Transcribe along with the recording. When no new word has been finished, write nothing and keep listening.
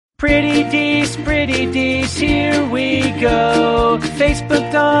Pretty Dees, here we go.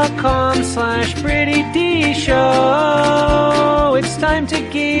 Facebook.com/Pretty Dees Show. It's time to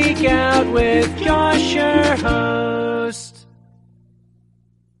geek out with Josh, your host.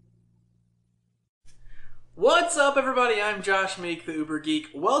 What's up, everybody? I'm Josh Meek, the Uber Geek.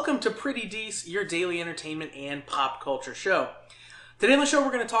 Welcome to Pretty Dees, your daily entertainment and pop culture show. Today on the show, we're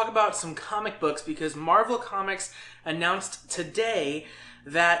going to talk about some comic books because Marvel Comics announced today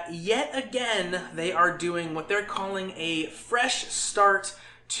that yet again they are doing what they're calling a fresh start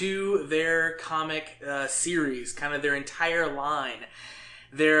to their comic series, kind of their entire line.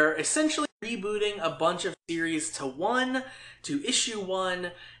 They're essentially rebooting a bunch of series to issue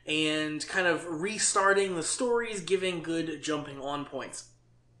one, and kind of restarting the stories, giving good jumping on points.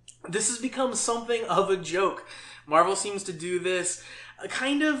 This has become something of a joke. Marvel seems to do this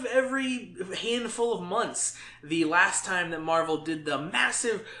kind of every handful of months. The last time that Marvel did the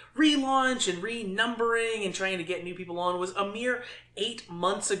massive relaunch and renumbering and trying to get new people on was a mere 8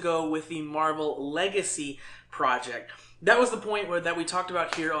 months ago with the Marvel Legacy project. That was the point that we talked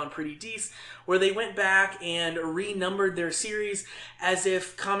about here on Pretty Dees, where they went back and renumbered their series as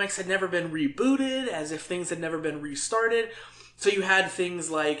if comics had never been rebooted, as if things had never been restarted. So you had things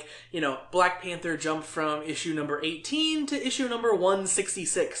like, Black Panther jumped from issue number 18 to issue number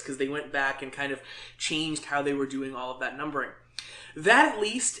 166 because they went back and kind of changed how they were doing all of that numbering. That, at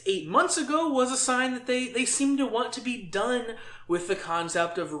least 8 months ago, was a sign that they seemed to want to be done with the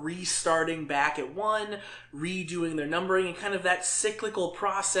concept of restarting back at one, redoing their numbering, and kind of that cyclical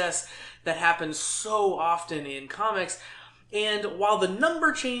process that happens so often in comics. And while the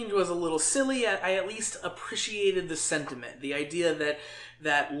number change was a little silly, I at least appreciated the sentiment. The idea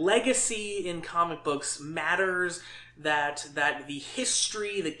that legacy in comic books matters, that the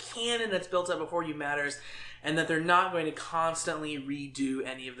history, the canon that's built up before you matters, and that they're not going to constantly redo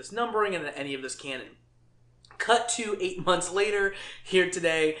any of this numbering and any of this canon. Cut to 8 months later, here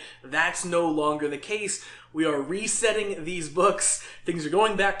today, that's no longer the case. We are resetting these books, things are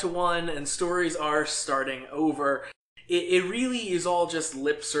going back to one, and stories are starting over. It really is all just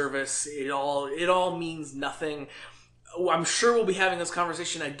lip service. It all means nothing. I'm sure we'll be having this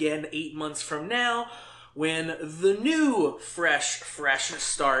conversation again 8 months from now when the new fresh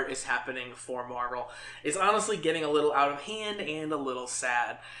start is happening for Marvel. It's honestly getting a little out of hand and a little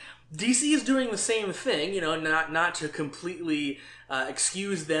sad. DC is doing the same thing, not to completely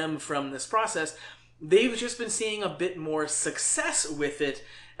excuse them from this process. They've just been seeing a bit more success with it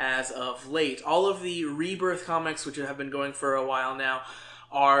as of late. All of the Rebirth comics, which have been going for a while now,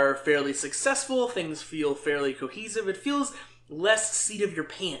 are fairly successful. Things feel fairly cohesive. It feels less seat of your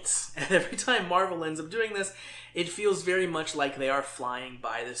pants. And every time Marvel ends up doing this, it feels very much like they are flying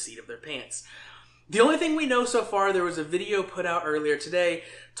by the seat of their pants. The only thing we know so far, there was a video put out earlier today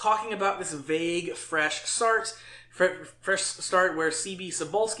talking about this vague fresh start where C.B.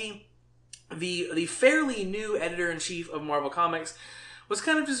 Cebulski, the fairly new editor-in-chief of Marvel Comics, was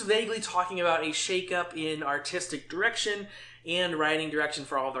kind of just vaguely talking about a shakeup in artistic direction and writing direction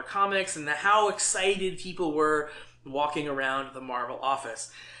for all of their comics, and how excited people were walking around the Marvel office.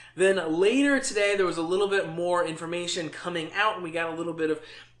 Then later today, there was a little bit more information coming out, and we got a little bit of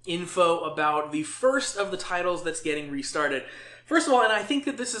info about the first of the titles that's getting restarted. First of all, and I think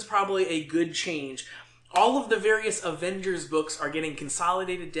that this is probably a good change, all of the various Avengers books are getting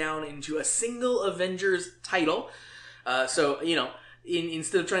consolidated down into a single Avengers title.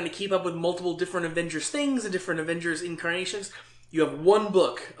 Instead of trying to keep up with multiple different Avengers things and different Avengers incarnations, you have one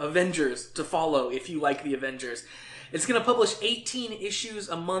book, Avengers, to follow if you like the Avengers. It's going to publish 18 issues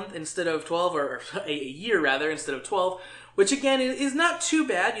a month instead of 12, or a year rather, instead of 12, which again is not too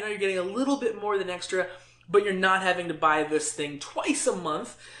bad. You're getting a little bit more than extra, but you're not having to buy this thing twice a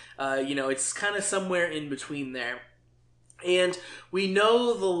month. It's kind of somewhere in between there. And we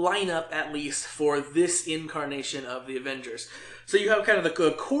know the lineup, at least, for this incarnation of the Avengers. So you have kind of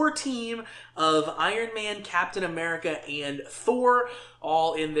the core team of Iron Man, Captain America, and Thor,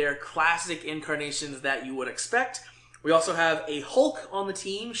 all in their classic incarnations that you would expect. We also have a Hulk on the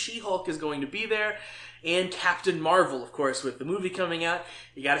team. She-Hulk is going to be there. And Captain Marvel, of course, with the movie coming out.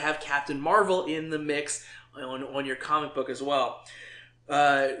 You got to have Captain Marvel in the mix on your comic book as well.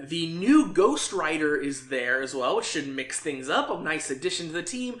 The new Ghost Rider is there as well, which should mix things up. A nice addition to the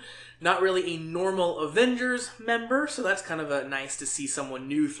team. Not really a normal Avengers member, so that's kind of nice to see someone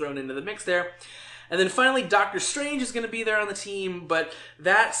new thrown into the mix there. And then finally, Doctor Strange is going to be there on the team, but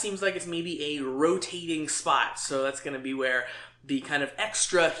that seems like it's maybe a rotating spot. So that's going to be where the kind of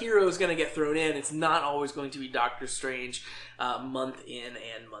extra hero is going to get thrown in. It's not always going to be Doctor Strange month in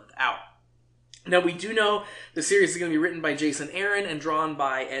and month out. Now, we do know the series is going to be written by Jason Aaron and drawn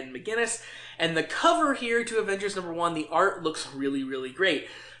by Ed McGuinness. And the cover here to Avengers #1, the art looks really, really great.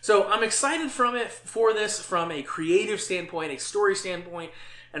 So I'm excited for this from a creative standpoint, a story standpoint,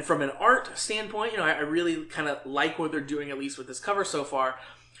 and from an art standpoint. I really kind of like what they're doing, at least with this cover so far.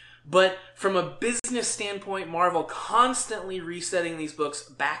 But from a business standpoint, Marvel constantly resetting these books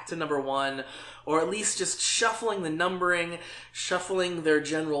back to #1, or at least just shuffling the numbering, shuffling their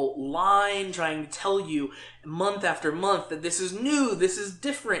general line, trying to tell you month after month that this is new, this is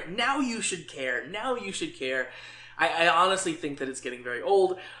different, now you should care, now you should care. I honestly think that it's getting very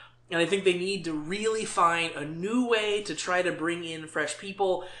old, and I think they need to really find a new way to try to bring in fresh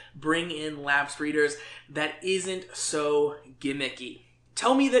people, bring in lapsed readers that isn't so gimmicky.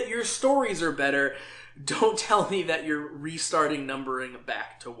 Tell me that your stories are better. Don't tell me that you're restarting numbering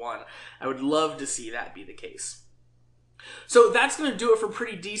back to 1. I would love to see that be the case. So that's going to do it for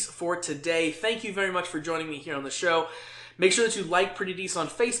Pretty Dece for today. Thank you very much for joining me here on the show. Make sure that you like Pretty Dece on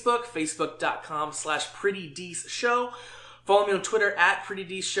Facebook, facebook.com/PrettyDeceShow. Follow me on Twitter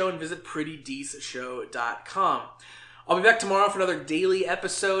 @PrettyDeceShow and visit PrettyDeceShow.com. I'll be back tomorrow for another daily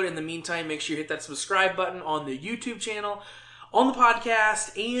episode. In the meantime, make sure you hit that subscribe button on the YouTube channel, on the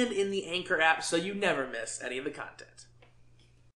podcast, and in the Anchor app so you never miss any of the content.